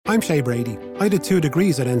I'm Shay Brady. I did 2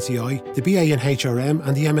 degrees at NCI, the BA in HRM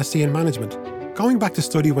and the MSc in Management. Going back to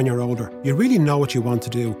study when you're older, you really know what you want to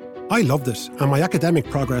do. I loved it, and my academic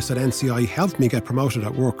progress at NCI helped me get promoted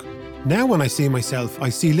at work. Now when I see myself, I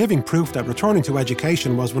see living proof that returning to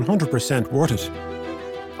education was 100% worth it.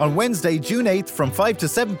 On Wednesday, June 8th from 5 to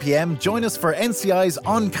 7 p.m, join us for NCI's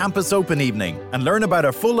On-Campus Open Evening and learn about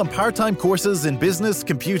our full and part-time courses in business,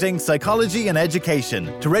 computing, psychology and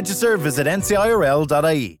education. To register, visit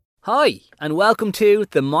ncirl.ie. Hi, and welcome to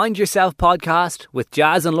the Mind Yourself podcast with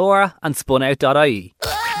Jaz and Laura and SpunOut.ie.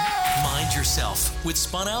 Mind Yourself with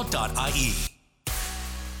SpunOut.ie.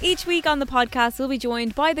 Each week on the podcast, we'll be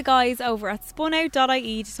joined by the guys over at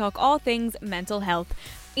SpunOut.ie to talk all things mental health.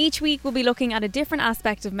 Each week we'll be looking at a different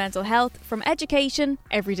aspect of mental health, from education,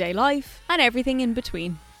 everyday life and everything in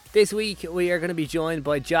between. This week we are going to be joined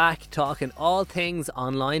by Jack, talking all things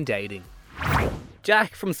online dating.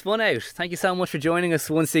 Jack from SpunOut, thank you so much for joining us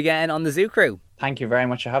once again on the Zoo Crew. Thank you very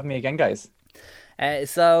much for having me again, guys.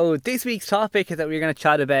 So this week's topic that we're going to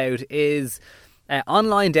chat about is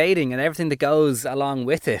online dating and everything that goes along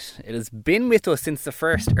with it. It has been with us since the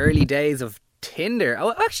first early days of Tinder.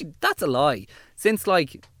 Oh, actually, that's a lie. Since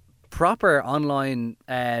proper online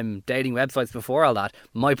dating websites before all that.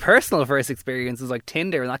 My personal first experience was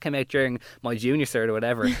Tinder, and that came out during my junior cert or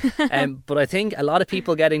whatever. But I think a lot of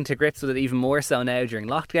people getting to grips with it even more so now during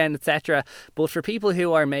lockdown, etc. But for people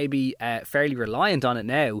who are maybe fairly reliant on it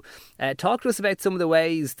now, talk to us about some of the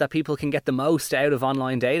ways that people can get the most out of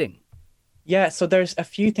online dating. Yeah, so there's a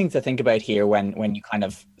few things to think about here when you kind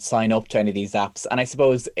of sign up to any of these apps. And I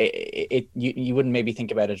suppose you wouldn't maybe think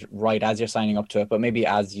about it right as you're signing up to it, but maybe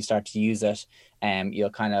as you start to use it,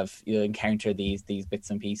 you'll encounter these bits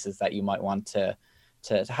and pieces that you might want to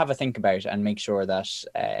have a think about and make sure that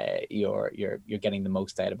you're getting the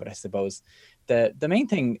most out of it. I suppose the main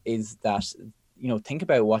thing is that think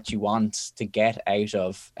about what you want to get out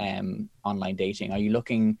of online dating. Are you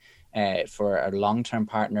looking for a long-term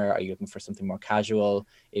partner? Are you looking for something more casual?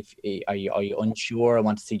 Are you unsure and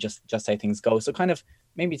want to see just how things go? So kind of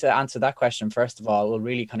maybe to answer that question, first of all, will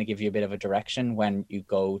really kind of give you a bit of a direction when you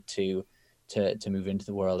go to move into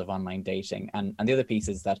the world of online dating. And the other piece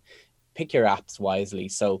is that pick your apps wisely.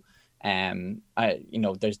 So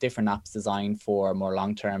there's different apps designed for more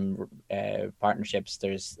long-term partnerships.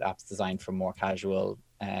 There's apps designed for more casual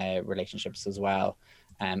relationships as well.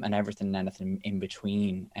 And everything and anything in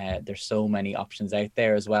between. There's so many options out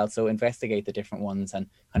there as well. So investigate the different ones and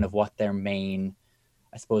kind of what their main,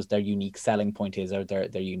 I suppose, their unique selling point is, or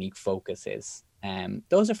their unique focus is.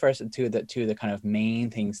 Those are first two of the kind of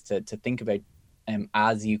main things to think about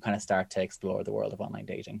as you kind of start to explore the world of online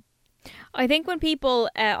dating. I think when people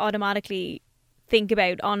automatically think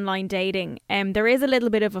about online dating, there is a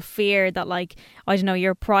little bit of a fear that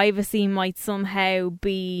your privacy might somehow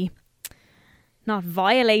be not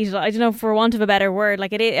violated, I don't know, for want of a better word. I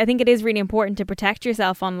think it is really important to protect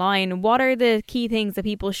yourself online. What are the key things that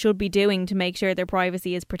people should be doing to make sure their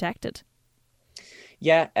privacy is protected?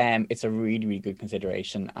 Yeah, it's a really, really good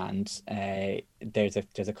consideration, and there's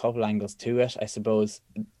a couple angles to it, I suppose.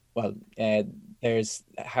 Well, there's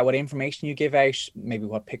what information you give out, maybe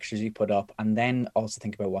what pictures you put up, and then also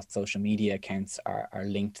think about what social media accounts are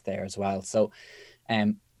linked there as well. So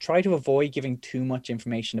try to avoid giving too much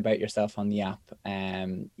information about yourself on the app.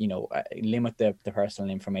 Limit the personal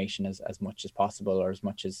information as much as possible, or as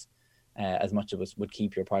much as it would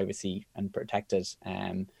keep your privacy and protected.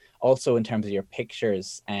 Also, in terms of your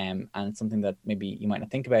pictures, and something that maybe you might not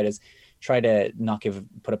think about is try to not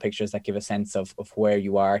put up pictures that give a sense of where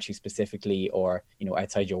you are to specifically, or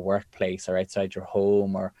outside your workplace or outside your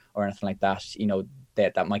home or anything like that.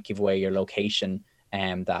 That might give away your location.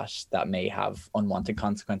 That may have unwanted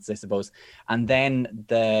consequences, I suppose. And then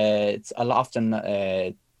often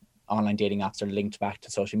online dating apps are linked back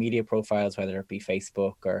to social media profiles, whether it be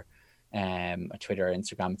Facebook or Twitter or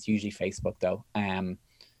Instagram. It's usually Facebook though.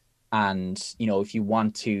 And if you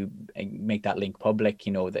want to make that link public,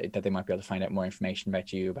 that they might be able to find out more information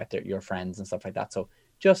about you, about your friends and stuff like that. So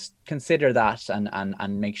just consider that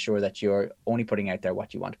and make sure that you're only putting out there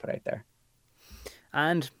what you want to put out there.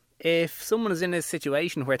 And if someone is in a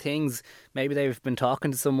situation where maybe they've been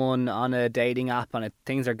talking to someone on a dating app and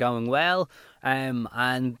things are going well,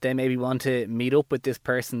 and they maybe want to meet up with this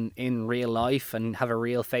person in real life and have a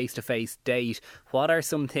real face-to-face date, what are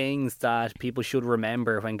some things that people should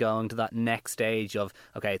remember when going to that next stage of,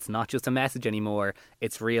 okay, it's not just a message anymore,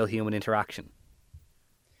 it's real human interaction?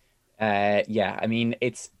 There's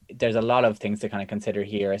a lot of things to kind of consider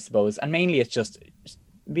here, I suppose, and mainly it's just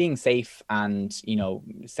being safe and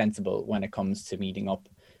sensible when it comes to meeting up.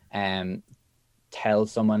 tell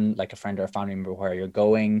someone like a friend or a family member where you're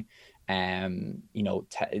going.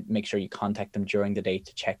 Make sure you contact them during the day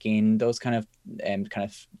to check in. Those kind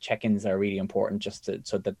of check-ins are really important, just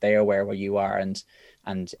so that they're aware where you are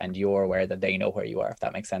and you're aware that they know where you are, if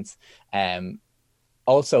that makes sense.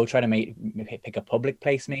 Also try to pick a public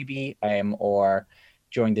place maybe, or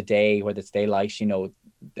during the day where it's daylight.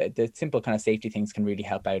 The simple kind of safety things can really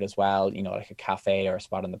help out as well, like a cafe or a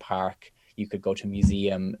spot in the park. You could go to a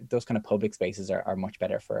museum. Those kind of public spaces are much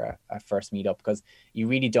better for a first meetup, because you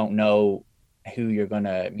really don't know who you're going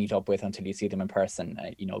to meet up with until you see them in person.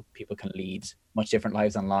 People can lead much different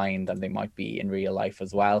lives online than they might be in real life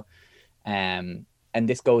as well. And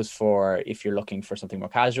this goes for if you're looking for something more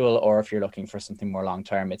casual, or if you're looking for something more long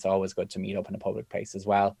term. It's always good to meet up in a public place as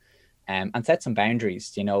well. And set some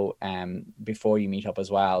boundaries, before you meet up as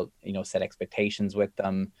well. Set expectations with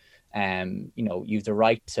them. You have the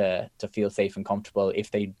right to feel safe and comfortable.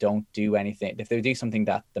 If they don't do anything, if they do something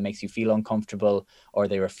that makes you feel uncomfortable, or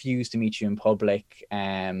they refuse to meet you in public,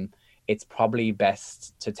 it's probably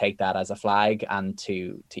best to take that as a flag and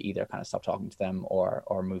to either kind of stop talking to them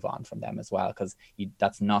or move on from them as well, because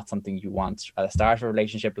that's not something you want at the start of a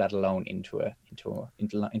relationship, let alone into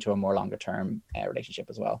a more longer term relationship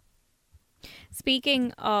as well.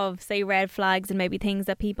 Speaking of, say, red flags and maybe things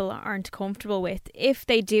that people aren't comfortable with, if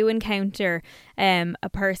they do encounter a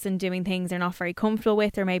person doing things they're not very comfortable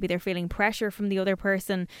with, or maybe they're feeling pressure from the other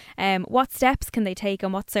person, what steps can they take,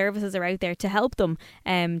 and what services are out there to help them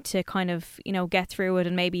to kind of, get through it?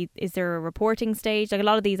 And maybe is there a reporting stage? Like a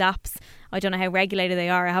lot of these apps, I don't know how regulated they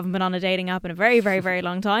are. I haven't been on a dating app in a very, very, very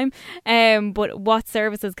long time. But what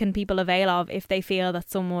services can people avail of if they feel that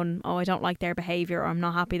someone, I don't like their behaviour, or I'm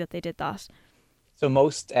not happy that they did that? So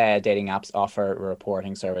most dating apps offer a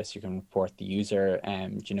reporting service. You can report the user,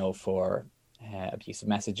 for abusive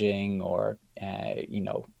messaging, or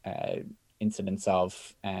incidents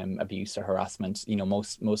of abuse or harassment.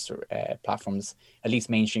 Most platforms, at least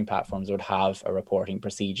mainstream platforms, would have a reporting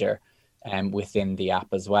procedure within the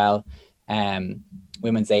app as well.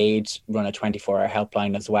 Women's Aid run a 24-hour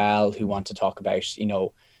helpline as well, who want to talk about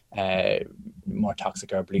more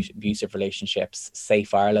toxic or abusive relationships.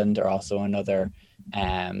 Safe Ireland are also another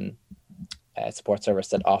support service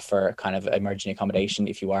that offer kind of emergency accommodation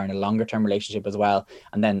if you are in a longer term relationship as well.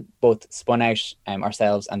 And then both SpunOut,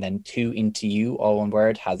 ourselves, and then 2into, all one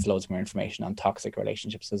word, has loads more information on toxic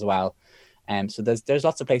relationships as well. So there's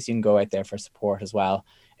lots of places you can go out there for support as well.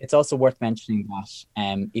 It's also worth mentioning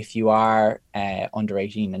that if you are under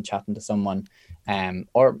 18 and chatting to someone,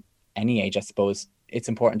 or any age, I suppose, it's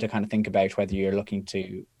important to kind of think about whether you're looking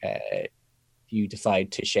to, you decide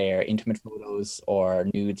to share intimate photos or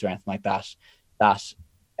nudes or anything like that,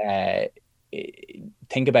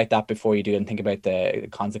 think about that before you do, and think about the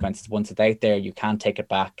consequences. Once it's out there, you can't take it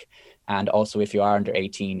back. And also, if you are under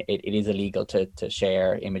 18, it is illegal to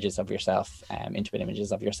share images of yourself, intimate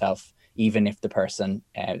images of yourself, even if the person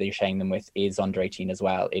that you're sharing them with is under 18 as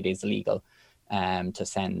well. It is illegal to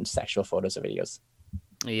send sexual photos or videos.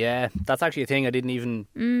 Yeah, that's actually a thing I didn't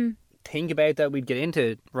even think about that we'd get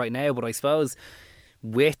into right now. But I suppose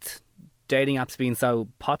with dating apps being so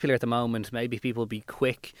popular at the moment, maybe people be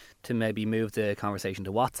quick to maybe move the conversation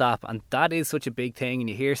to WhatsApp, and that is such a big thing. And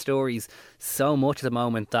you hear stories so much at the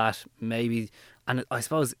moment that maybe, and I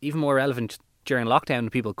suppose even more relevant during lockdown, when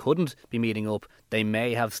people couldn't be meeting up, they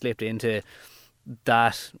may have slipped into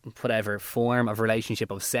that whatever form of relationship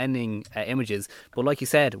of sending images. But like you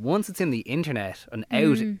said, once it's in the internet and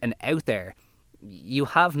out there, you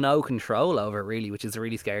have no control over it really, which is a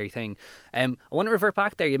really scary thing. I want to revert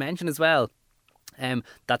back there. You mentioned as well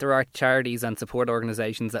that there are charities and support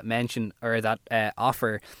organisations that mention or that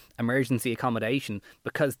offer emergency accommodation,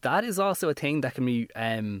 because that is also a thing that can be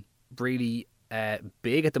really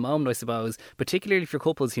big at the moment, I suppose, particularly for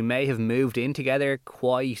couples who may have moved in together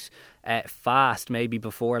quite fast, maybe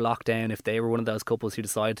before lockdown, if they were one of those couples who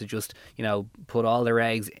decided to just, put all their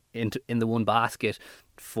eggs in the one basket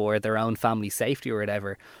for their own family safety or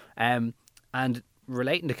whatever. And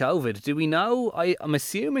relating to COVID, do we know, I'm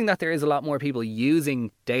assuming that there is a lot more people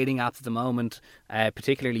using dating apps at the moment,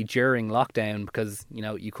 particularly during lockdown, because,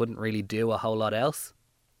 you couldn't really do a whole lot else.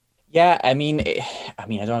 Yeah, I mean, I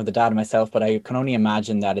don't have the data myself, but I can only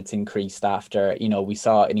imagine that it's increased after, we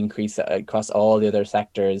saw an increase across all the other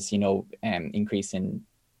sectors, increase in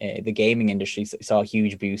the gaming industry saw a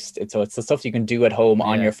huge boost. So it's the stuff you can do at home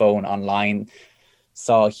on your phone, online,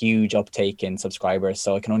 saw a huge uptake in subscribers.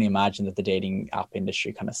 So I can only imagine that the dating app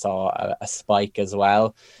industry kind of saw a spike as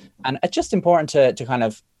well. And it's just important to kind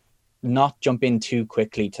of not jump in too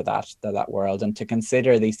quickly to that world, and to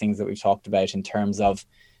consider these things that we've talked about in terms of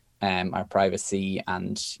our privacy,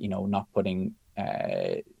 and not putting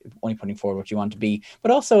only putting forward what you want to be.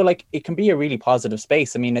 But also, like, it can be a really positive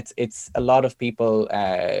space. I mean, it's a lot of people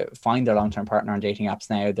find their long-term partner on dating apps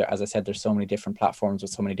now. As I said, there's so many different platforms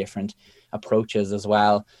with so many different approaches as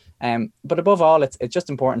well. But above all, it's just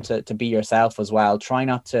important to be yourself as well. Try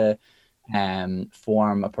not to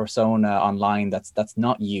form a persona online that's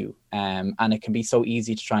not you, and it can be so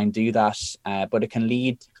easy to try and do that, but it can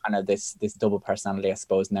lead to kind of this double personality, I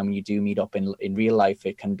suppose. And then when you do meet up in real life,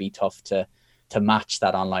 it can be tough to match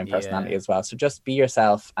that online personality as well. So just be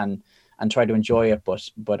yourself and try to enjoy it,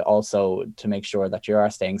 but also to make sure that you are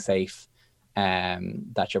staying safe,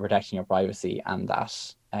 that you're protecting your privacy, and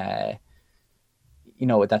that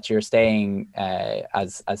that you're staying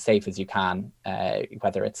as safe as you can,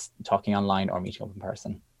 whether it's talking online or meeting up in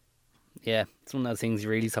person. Yeah, it's one of those things you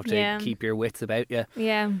really have to keep your wits about you.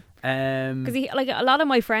 Yeah. Because like a lot of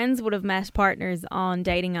my friends would have met partners on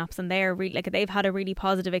dating apps, and they're really, like, they've had a really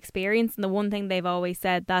positive experience. And the one thing they've always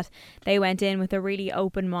said, that they went in with a really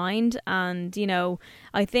open mind. And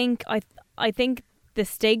I think the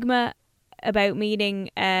stigma about meeting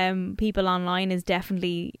people online is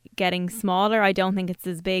definitely getting smaller. I don't think it's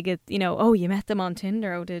as big as, oh, you met them on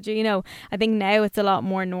Tinder, oh, did you? I think now it's a lot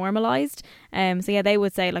more normalised. So yeah, they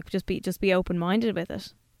would say, like, just be open-minded with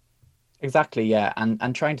it. Exactly, yeah,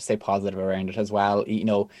 and trying to stay positive around it as well.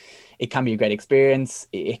 It can be a great experience.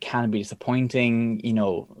 It can be disappointing.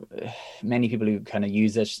 Many people who kind of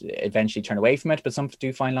use it eventually turn away from it, but some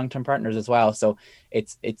do find long-term partners as well. So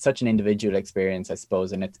it's such an individual experience, I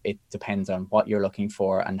suppose, and it depends on what you're looking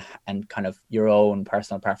for and kind of your own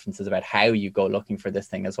personal preferences about how you go looking for this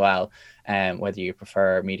thing as well. Whether you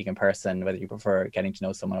prefer meeting in person, whether you prefer getting to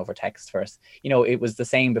know someone over text first. It was the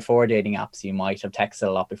same before dating apps. You might have texted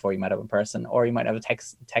a lot before you met up in person, or you might have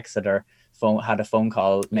texted or had a phone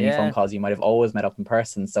call, phone calls. You might have always met up in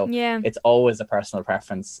person. So it's always a personal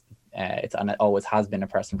preference. And it always has been a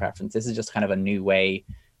personal preference. This is just kind of a new way,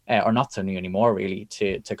 or not so new anymore, really,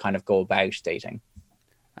 to kind of go about dating.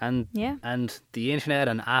 And the internet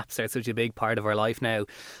and apps are such a big part of our life now.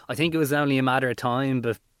 I think it was only a matter of time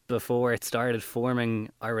before it started forming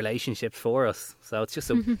our relationships for us. So it's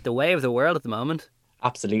just the way of the world at the moment.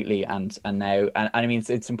 Absolutely, and now, and I mean,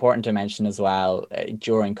 it's important to mention as well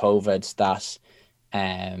during COVID that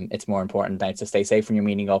it's more important now to stay safe when you're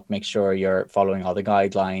meeting up. Make sure you're following all the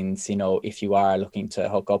guidelines. If you are looking to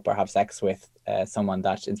hook up or have sex with someone,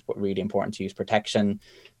 that is really important to use protection.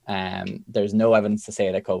 There's no evidence to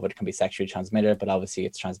say that COVID can be sexually transmitted, but obviously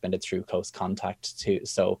it's transmitted through close contact too.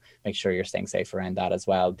 So make sure you're staying safe around that as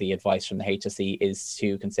well. The advice from the HSE is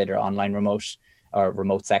to consider online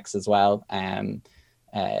remote sex as well.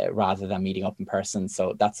 Rather than meeting up in person.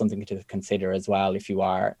 So that's something to consider as well if you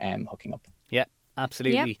are hooking up. Yeah,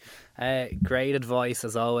 absolutely. Yep. Great advice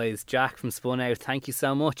as always. Jack from SpunOut, thank you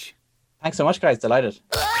so much. Thanks so much, guys. Delighted.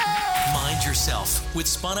 Mind yourself with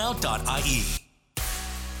SpunOut.ie.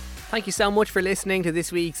 Thank you so much for listening to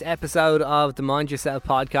this week's episode of the Mind Yourself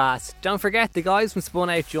podcast. Don't forget, the guys from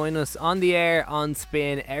SpunOut join us on the air on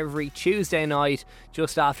Spin every Tuesday night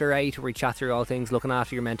just after 8, where we chat through all things looking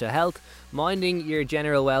after your mental health, minding your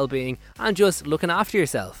general well-being, and just looking after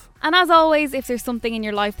yourself. And as always, if there's something in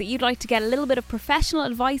your life that you'd like to get a little bit of professional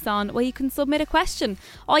advice on, well, you can submit a question.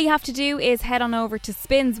 All you have to do is head on over to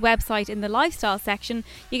Spin's website in the lifestyle section.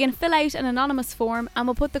 You can fill out an anonymous form and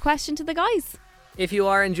we'll put the question to the guys. If you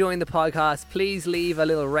are enjoying the podcast, please leave a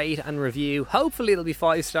little rate and review. Hopefully it'll be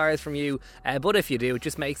 5 stars from you, but if you do, it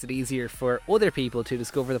just makes it easier for other people to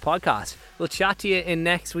discover the podcast. We'll chat to you in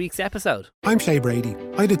next week's episode. I'm Shay Brady.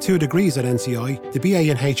 I did 2 degrees at NCI, the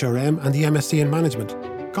BA in HRM and the MSc in Management.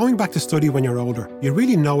 Going back to study when you're older, you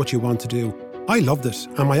really know what you want to do. I loved it,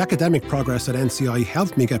 and my academic progress at NCI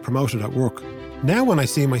helped me get promoted at work. Now when I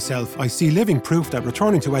see myself, I see living proof that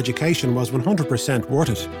returning to education was 100% worth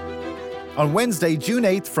it. On Wednesday, June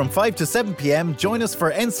 8th from 5 to 7 p.m, join us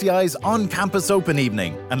for NCI's On-Campus Open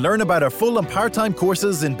Evening and learn about our full and part-time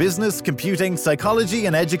courses in business, computing, psychology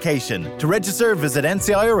and education. To register, visit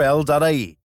ncirl.ie.